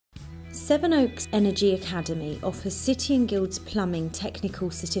Sevenoaks Energy Academy offers City and Guilds plumbing technical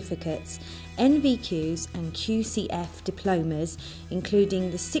certificates, NVQs and QCF diplomas,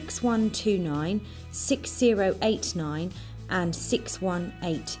 including the 6129, 6089 and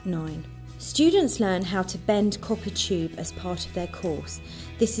 6189. Students learn how to bend copper tube as part of their course.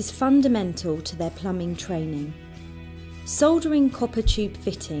 This is fundamental to their plumbing training. Soldering copper tube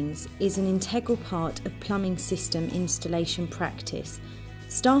fittings is an integral part of plumbing system installation practice.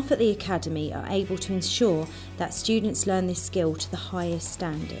 Staff at the Academy are able to ensure that students learn this skill to the highest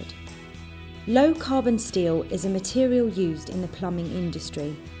standard. Low carbon steel is a material used in the plumbing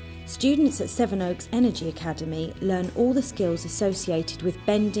industry. Students at Sevenoaks Energy Academy learn all the skills associated with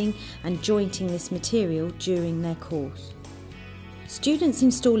bending and jointing this material during their course. Students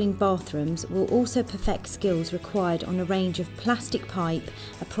installing bathrooms will also perfect skills required on a range of plastic pipe,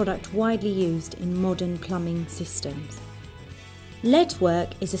 a product widely used in modern plumbing systems. Lead work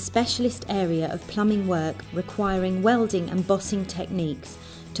is a specialist area of plumbing work requiring welding and bossing techniques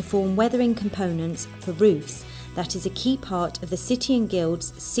to form weathering components for roofs. That is a key part of the City and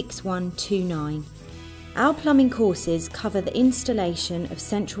Guilds 6129. Our plumbing courses cover the installation of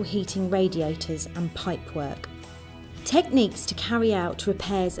central heating radiators and pipework. Techniques to carry out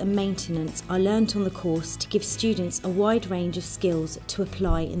repairs and maintenance are learnt on the course to give students a wide range of skills to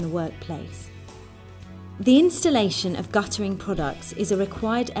apply in the workplace. The installation of guttering products is a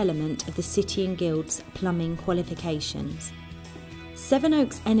required element of the City and Guilds plumbing qualifications.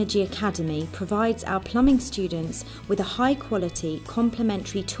 Sevenoaks Energy Academy provides our plumbing students with a high-quality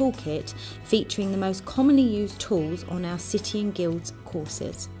complementary toolkit featuring the most commonly used tools on our City and Guilds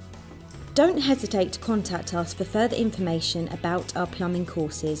courses. Don't hesitate to contact us for further information about our plumbing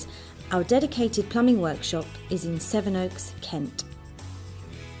courses. Our dedicated plumbing workshop is in Sevenoaks, Kent.